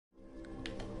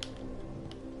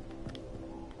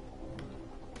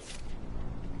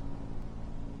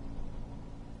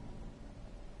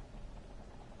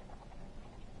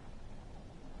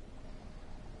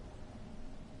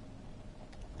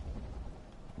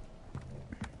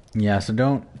Yeah, so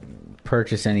don't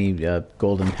purchase any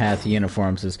Golden Path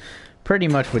uniforms is pretty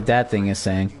much what that thing is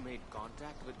saying. You made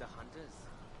contact with the hunters.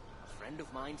 A friend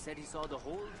of mine said he saw the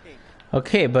whole thing.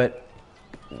 Okay, but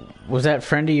was that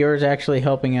friend of yours actually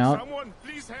helping out? Someone,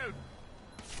 please help.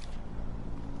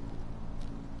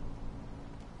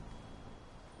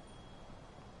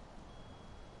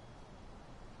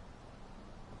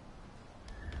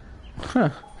 Huh.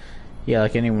 Yeah,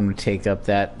 like anyone would take up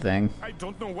that thing. I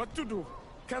don't know what to do.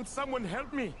 Can someone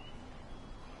help me?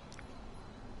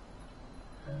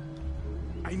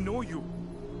 I know you.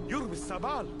 You're with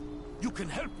Sabal. You can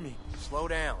help me. Slow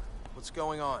down. What's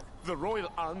going on? The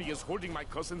Royal Army is holding my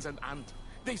cousins and aunt.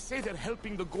 They say they're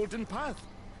helping the Golden Path,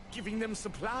 giving them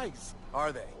supplies.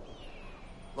 Are they?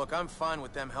 Look, I'm fine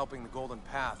with them helping the Golden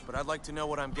Path, but I'd like to know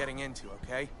what I'm getting into,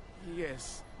 okay?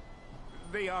 Yes.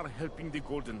 They are helping the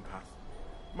Golden Path.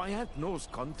 My aunt knows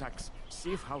contacts,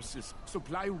 safe houses,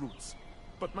 supply routes.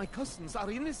 But my cousins are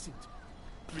innocent.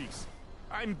 Please,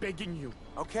 I'm begging you.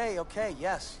 Okay,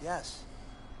 yes.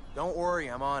 Don't worry,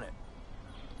 I'm on it.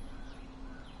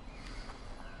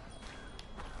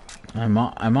 I'm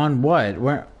on what?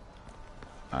 Where?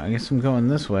 I guess I'm going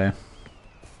this way.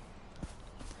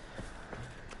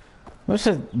 What's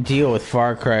the deal with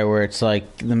Far Cry where it's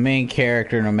like the main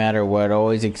character, no matter what,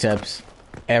 always accepts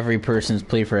every person's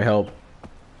plea for help?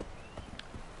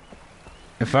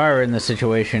 If I were in this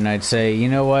situation, I'd say, you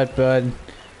know what, bud?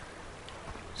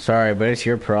 Sorry, but it's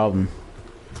your problem.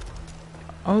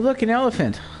 Oh, look, an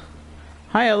elephant.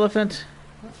 Hi, elephant.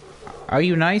 Are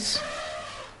you nice?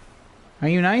 Are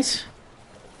you nice?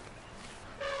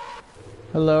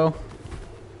 Hello.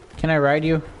 Can I ride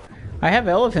you? I have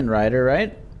Elephant Rider,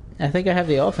 right? I think I have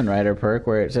the Elephant Rider perk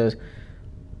where it says,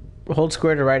 hold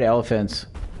square to ride elephants.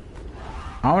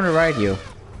 I want to ride you.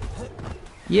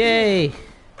 Yay!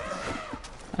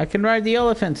 I can ride the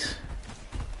elephant.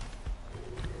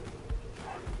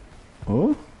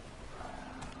 Oh? Is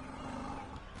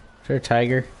there a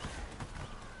tiger?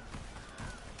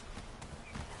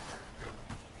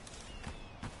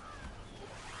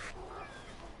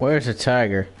 Where's a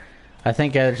tiger? I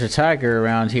think there's a tiger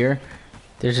around here.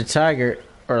 There's a tiger,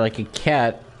 or like a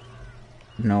cat.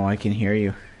 No, I can hear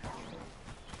you.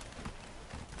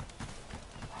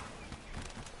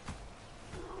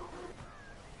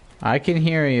 I can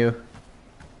hear you.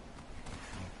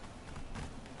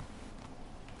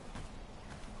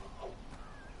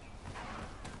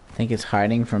 I think it's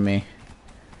hiding from me.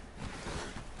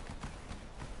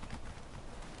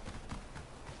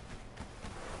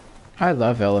 I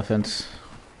love elephants.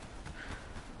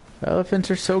 Elephants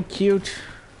are so cute.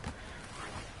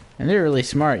 And they're really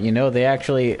smart, you know, they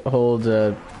actually hold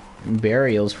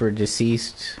burials for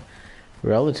deceased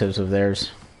relatives of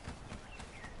theirs.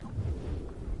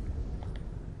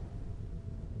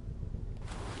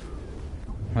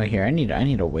 Right here, I need a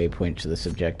waypoint to this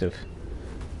objective.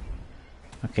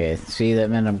 Okay, see, that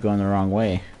meant I'm going the wrong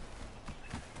way.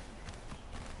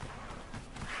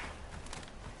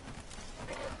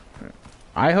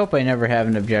 I hope I never have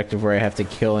an objective where I have to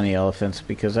kill any elephants,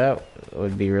 because that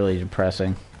would be really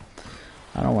depressing.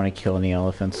 I don't want to kill any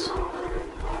elephants.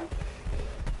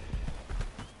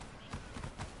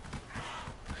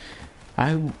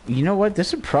 You know what?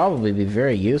 This would probably be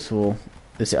very useful,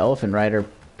 this Elephant Rider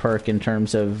perk, in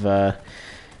terms of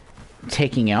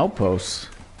taking outposts.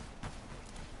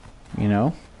 You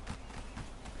know?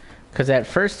 Because that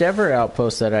first ever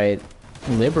outpost that I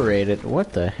liberated...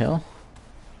 What the hell?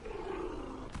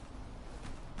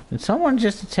 Did someone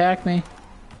just attack me?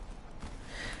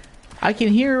 I can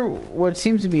hear what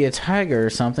seems to be a tiger or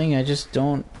something. I just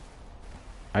don't...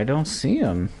 I don't see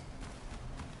him.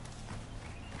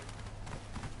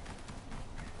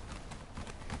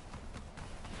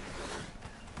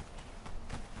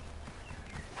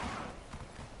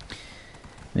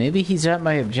 Maybe he's at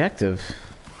my objective.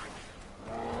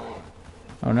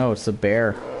 Oh no, it's the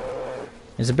bear.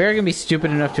 Is the bear gonna be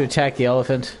stupid enough to attack the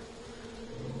elephant?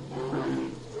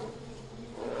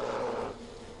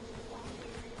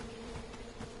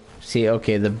 See,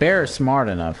 okay, the bear is smart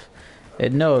enough.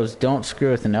 It knows don't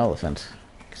screw with an elephant,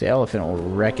 because the elephant will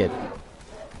wreck it.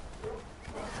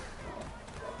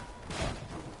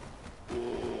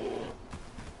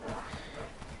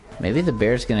 Maybe the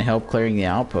bear's gonna help clearing the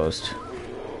outpost.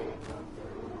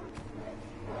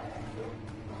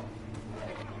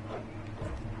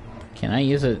 Can I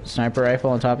use a sniper rifle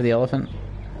on top of the elephant?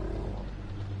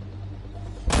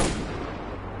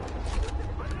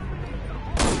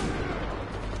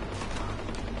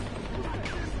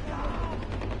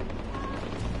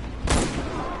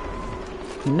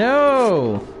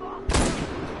 No!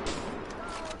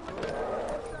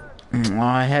 Oh,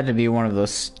 I had to be one of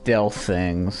those stealth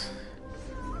things.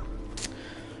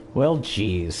 Well,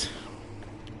 jeez.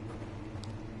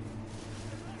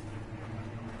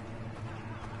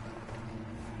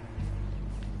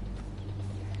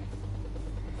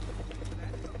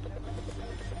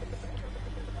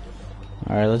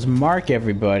 Alright, let's mark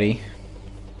everybody.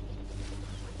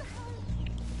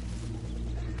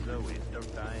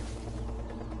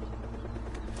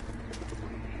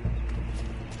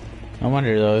 I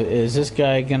wonder though, is this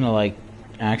guy gonna like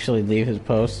actually leave his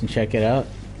post and check it out?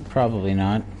 Probably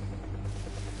not.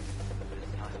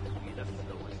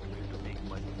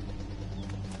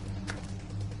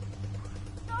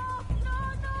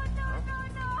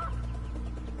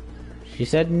 She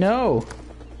said no.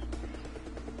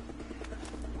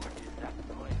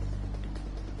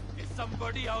 Is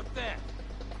somebody out there?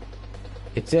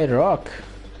 It's a rock.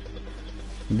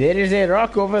 There is a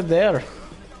rock over there.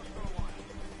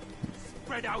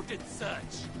 Spread out and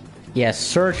search. Yeah,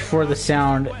 search for the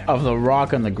sound of the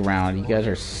rock on the ground. You guys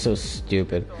are so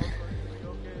stupid.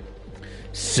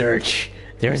 Search.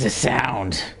 There's a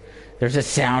sound. There's a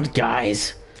sound,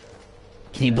 guys.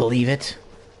 Can you believe it?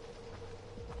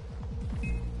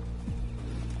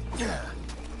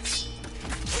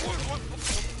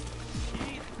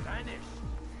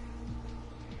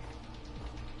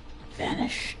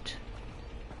 Vanished.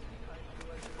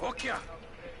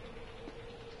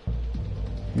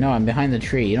 No, I'm behind the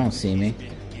tree. You don't see me.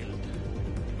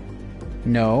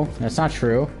 No, that's not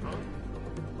true.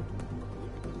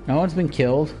 No one's been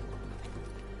killed.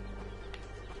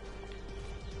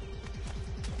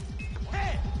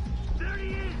 Hey! There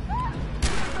he is!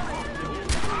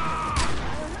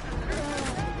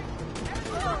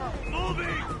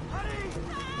 Moving!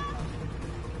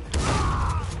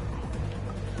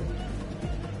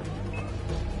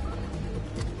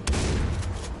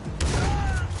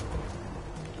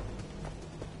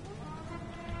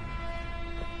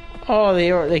 Oh,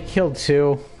 they killed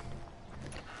two.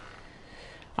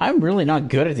 I'm really not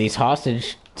good at these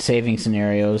hostage saving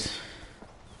scenarios.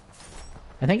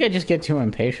 I think I just get too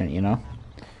impatient, you know?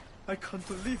 I can't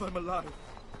believe I'm alive.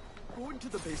 Go into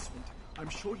the basement. I'm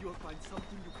sure you'll find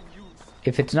something you can use.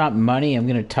 If it's not money, I'm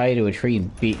gonna tie you to a tree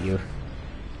and beat you.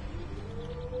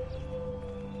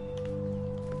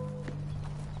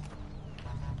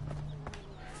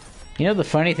 You know, the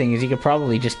funny thing is you could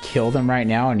probably just kill them right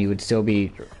now and you would still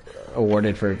be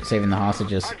awarded for saving the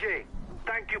hostages. Ajay,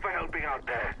 thank you for helping out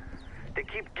there. They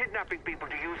keep kidnapping people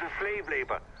to use as slave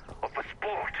labor or for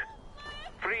sport.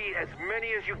 Free as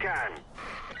many as you can.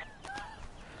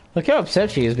 Look how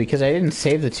upset she is because I didn't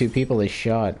save the two people they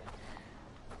shot.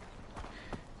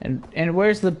 And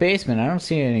where's the basement? I don't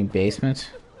see any basement.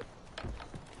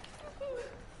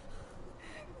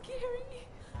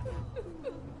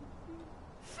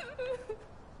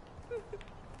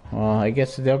 Well, I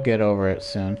guess they'll get over it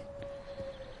soon.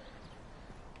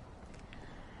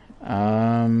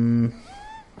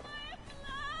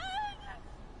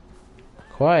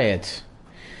 Quiet.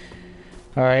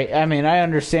 Alright, I mean, I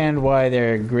understand why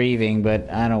they're grieving, but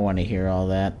I don't want to hear all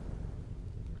that.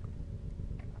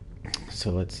 So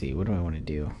let's see, what do I want to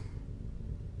do?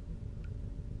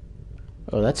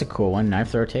 Oh, that's a cool one. Knife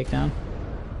throw takedown.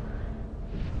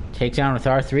 Takedown with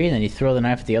R3, and then you throw the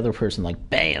knife at the other person like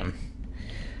BAM!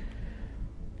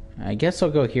 I guess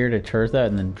I'll go here to turret that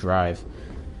and then drive.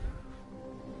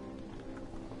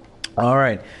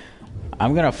 Alright.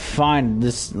 I'm gonna find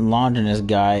this Longinus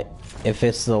guy if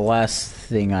it's the last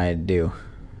thing I do.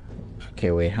 Okay,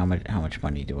 wait, how much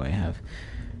money do I have?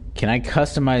 Can I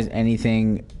customize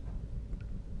anything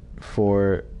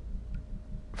for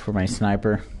my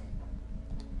sniper?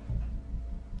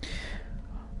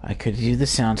 I could do the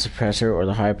sound suppressor or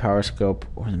the high power scope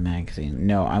or the magazine.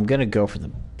 No, I'm gonna go for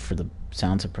the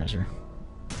sound suppressor.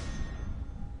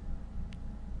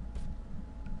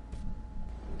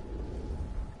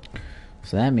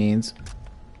 So that means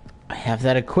I have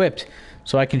that equipped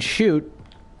so I can shoot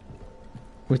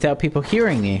without people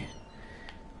hearing me.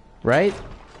 Right?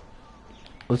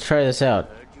 Let's try this out.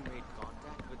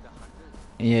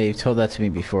 Yeah, you've told that to me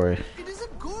before. It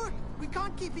isn't good. We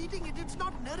can't keep eating it. It's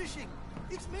not nourishing.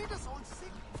 It's made us all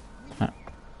sick.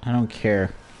 I don't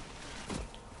care.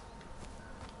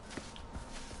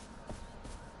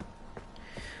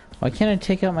 Why can't I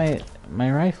take out my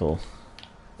rifle?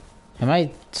 Am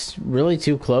I really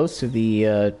too close to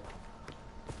the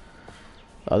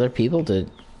other people to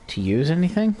use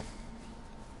anything?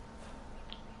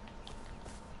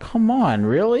 Come on,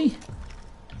 really?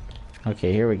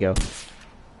 Okay, here we go.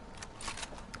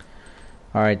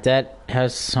 Alright, that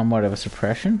has somewhat of a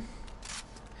suppression.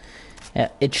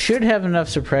 It should have enough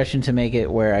suppression to make it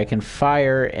where I can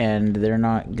fire and they're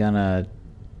not gonna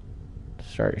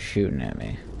start shooting at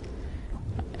me.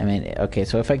 I mean, okay,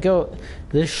 so if I go...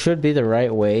 This should be the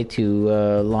right way to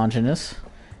launching this.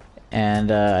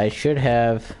 And I should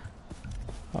have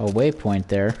a waypoint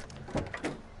there.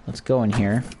 Let's go in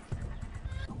here.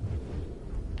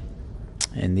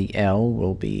 And the L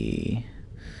will be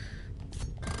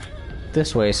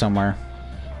this way somewhere.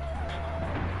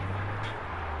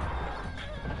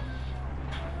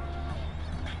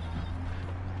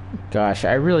 Gosh,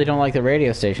 I really don't like the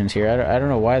radio stations here. I don't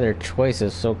know why their choice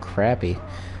is so crappy.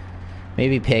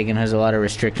 Maybe Pagan has a lot of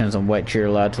restrictions on what you're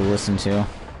allowed to listen to.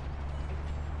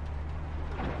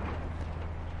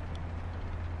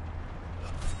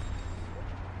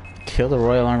 Kill the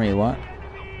Royal Army, what?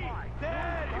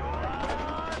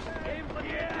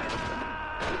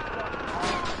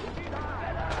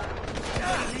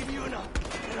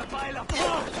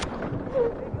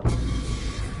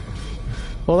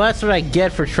 Well, that's what I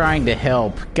get for trying to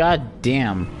help. God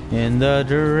damn. In the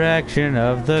direction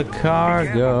of the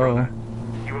cargo.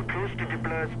 You are close to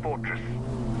Depleur's fortress.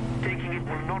 Taking it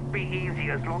will not be easy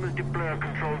as long as Depleur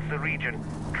controls the region.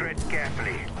 Tread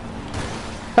carefully.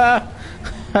 Ha!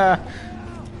 Ha!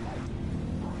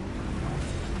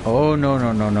 Oh, no,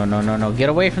 no, no, no, no, no, no. Get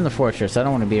away from the fortress. I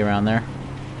don't want to be around there.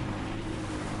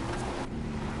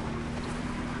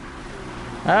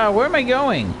 Ah, where am I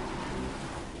going?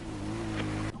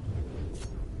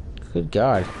 Good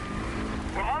God.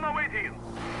 We're on our way to you.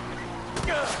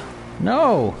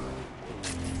 No!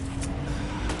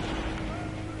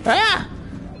 Ah!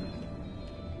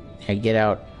 Yeah, get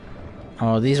out.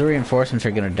 Oh, these reinforcements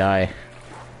are gonna die.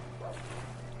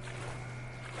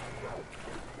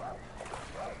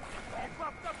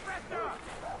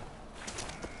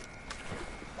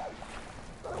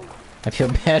 I feel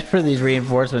bad for these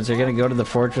reinforcements. They're gonna go to the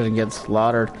fortress and get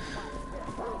slaughtered.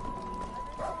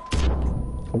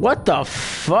 What the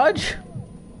fudge?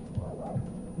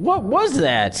 What was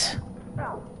that?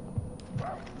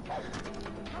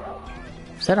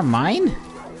 Is that a mine?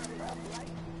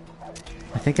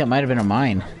 I think that might have been a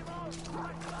mine.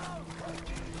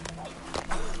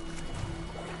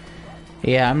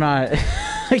 Yeah, I'm not...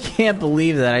 I can't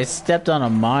believe that. I stepped on a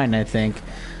mine, I think.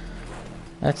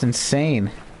 That's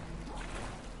insane.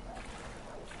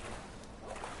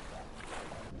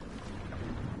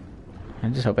 I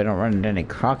just hope I don't run into any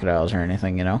crocodiles or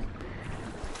anything, you know?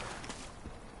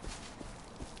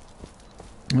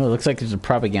 Oh, it looks like there's a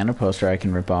propaganda poster I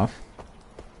can rip off.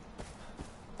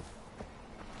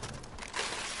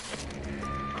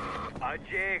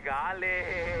 Ajay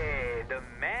Ghale, the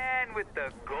man with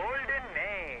the golden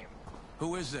name.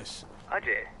 Who is this?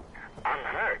 Ajay,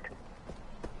 unhurt.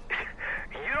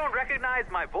 You don't recognize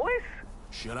my voice?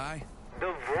 Should I?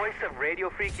 The voice of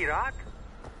Radio Free Kyrat?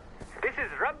 This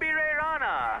is Rabbi Ray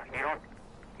Rana.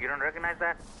 You don't recognize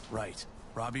that? Right.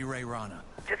 Robbie Ray Rana.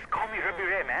 Just call me Rabbi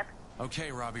Ray, man.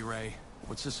 Okay, Robbie Ray.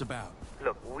 What's this about?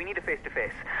 Look, we need a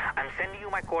face-to-face. I'm sending you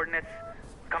my coordinates.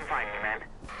 Come find me, man.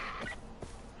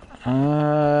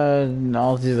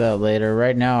 I'll do that later.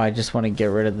 Right now, I just want to get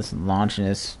rid of this launching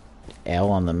this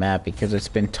L on the map because it's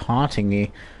been taunting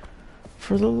me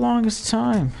for the longest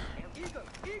time.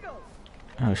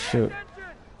 Oh, shoot.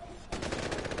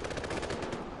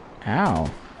 Ow.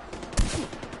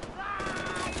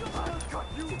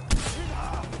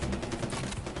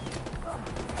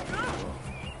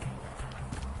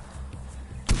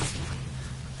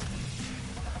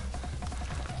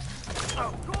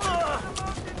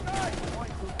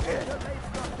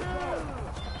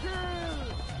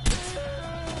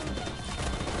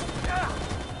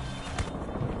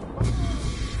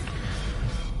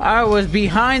 I was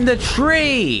behind the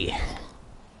tree!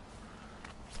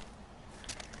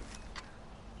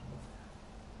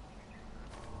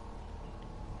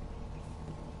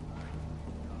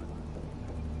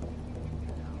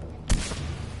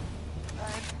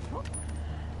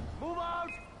 Move out!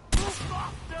 Move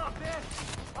up there!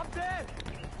 Up there!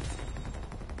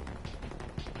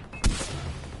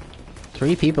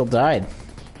 3 people died.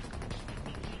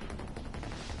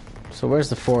 So where's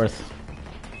the 4th?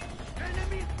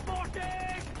 Enemy spotted!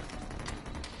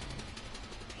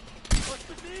 What's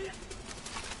the deal?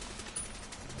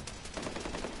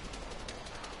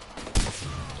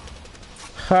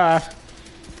 Ha!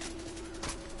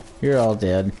 You're all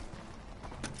dead.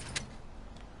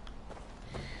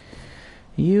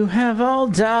 You have all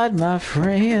died, my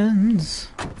friends.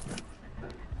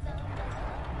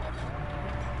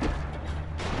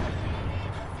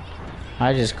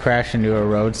 I just crashed into a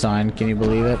road sign. Can you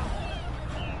believe it?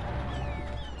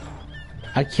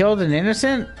 I killed an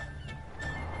innocent?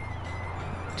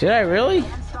 Did I really?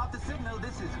 Can't stop the signal.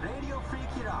 This is Radio Free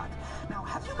Kyrat. Now,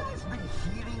 have you guys been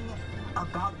hearing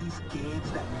about these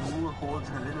caves that Moore holds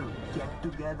her little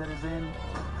get-togethers in?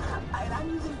 And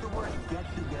I'm using the word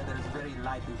get-togethers very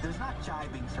lightly. There's not chai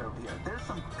being served here. There's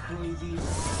some crazy...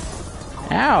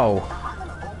 Ow. Now, I'm an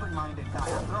open-minded guy.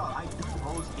 After all, I do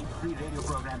host a free radio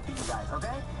program to you guys,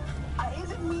 okay?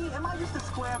 Is it me? Am I just a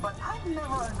square? But I've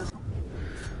never understood...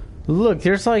 Look,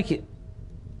 there's like...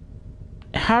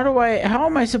 How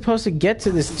am I supposed to get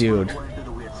to this dude?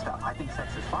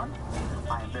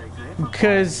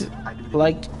 Because,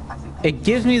 like, it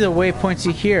gives me the waypoints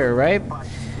to here, right?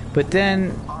 But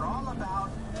then...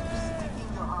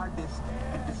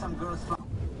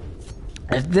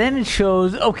 And then it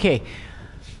shows, okay,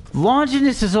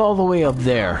 Longinus is all the way up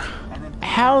there.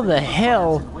 How the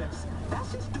hell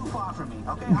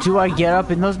do I get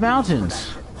up in those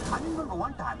mountains?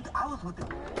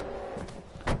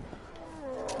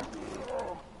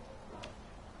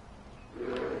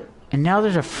 And now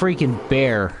there's a freaking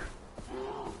bear.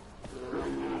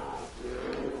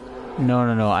 No.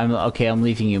 I'm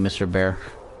leaving you, Mr. Bear.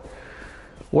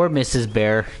 Or Mrs.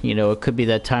 Bear. You know, it could be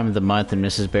that time of the month and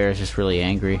Mrs. Bear is just really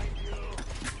angry.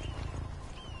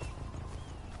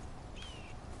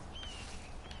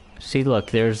 See,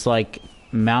 look, there's like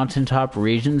mountaintop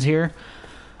regions here.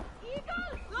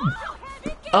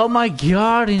 Oh my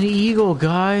god, an eagle,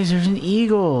 guys. There's an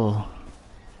eagle.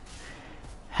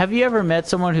 Have you ever met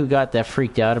someone who got that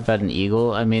freaked out about an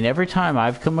eagle? I mean, every time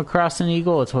I've come across an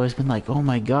eagle, it's always been like, oh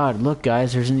my god, look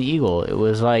guys, there's an eagle. It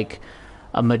was like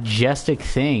a majestic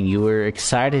thing. You were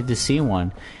excited to see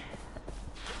one.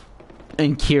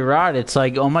 In Kyrat, it's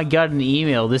like, oh my god, an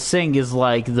email. This thing is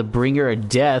like the bringer of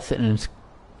death and it's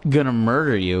gonna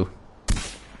murder you.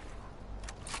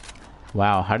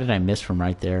 Wow, how did I miss from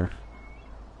right there?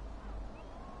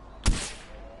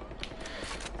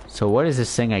 So what is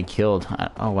this thing I killed?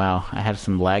 Oh wow, I had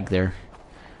some lag there.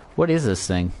 What is this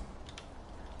thing?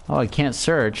 Oh, I can't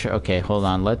search. Okay, hold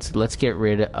on. Let's get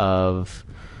rid of.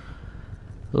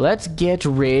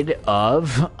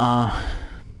 I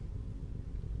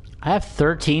have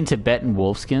 13 Tibetan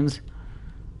wolfskins.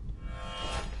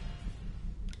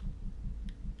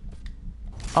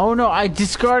 Oh no, I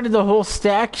discarded the whole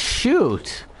stack.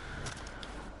 Shoot.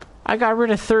 I got rid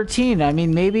of 13. I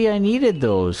mean, maybe I needed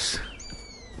those.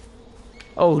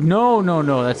 Oh, no,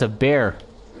 that's a bear.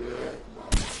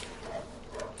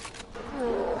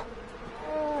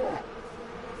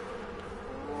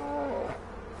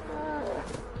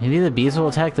 Maybe the bees will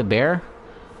attack the bear?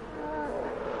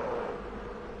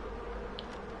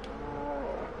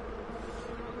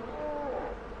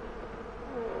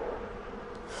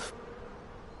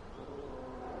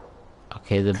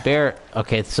 Okay, the bear...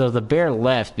 Okay, so the bear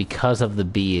left because of the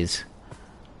bees.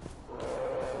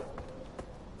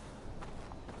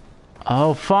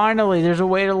 Oh, finally, there's a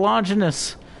way to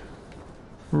Longinus.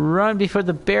 Run before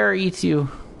the bear eats you.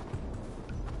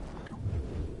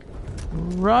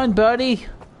 Run, buddy.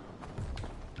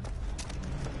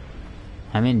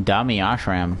 I'm in Dami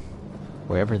Ashram.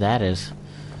 Wherever that is.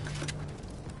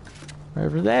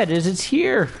 Wherever that is, it's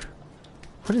here.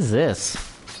 What is this?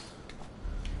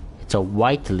 It's a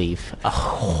white leaf. A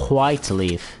white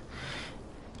leaf.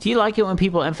 Do you like it when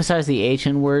people emphasize the H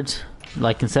in words?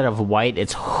 Like instead of white,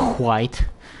 it's white.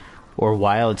 Or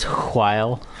while, it's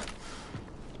while.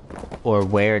 Or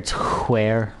where, it's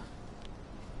where.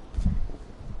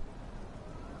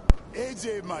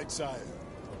 AJ, my child.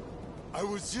 I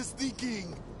was just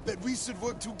thinking that we should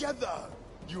work together,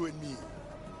 you and me.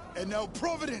 And now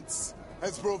Providence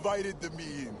has provided the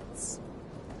means.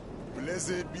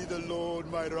 Blessed be the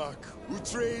Lord, my rock, who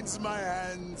trains my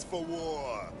hands for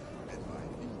war and my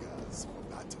fingers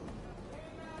for battle.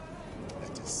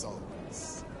 That is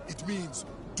solace. It means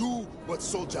do what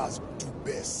soldiers do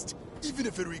best, even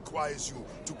if it requires you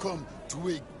to come to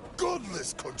a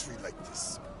godless country like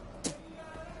this.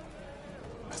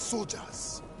 As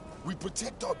soldiers, we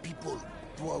protect our people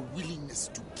through our willingness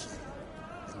to kill.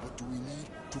 And what do we need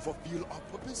to fulfill our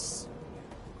purpose?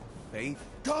 Faith?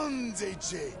 Guns,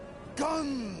 AJ!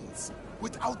 Guns!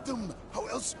 Without them, how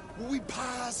else will we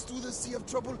pass through the sea of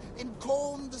trouble and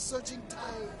calm the surging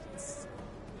tides?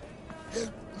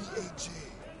 Help me, AJ,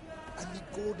 and the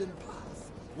Golden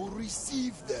Path will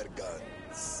receive their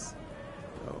guns.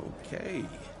 Okay.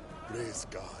 Praise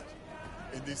God.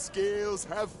 And the scales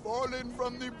have fallen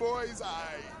from the boy's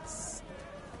eyes.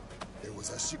 There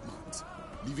was a shipment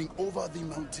leaving over the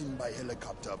mountain by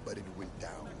helicopter, but it went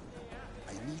down.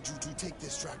 I need you to take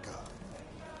this tracker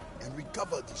and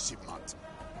recover the shipment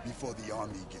before the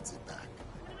army gets it back.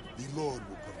 The Lord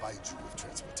will provide you with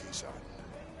transportation.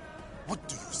 What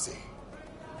do you say?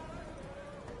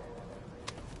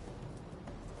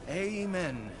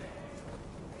 Amen.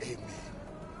 Amen.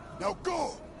 Now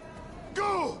go!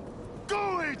 Go! Go,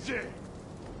 AJ!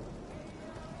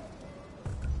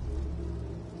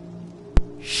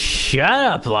 Shut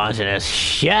up, Longinus.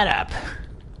 Shut up.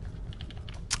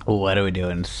 What are we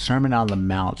doing? Sermon on the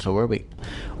Mount. So where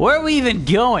are we even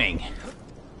going?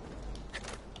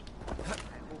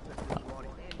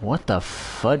 What the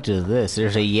fudge is this?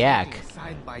 There's a yak.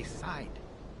 Side by side.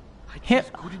 I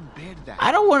just couldn't bear that.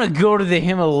 I don't want to go to the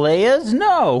Himalayas.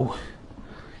 No.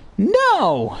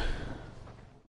 No.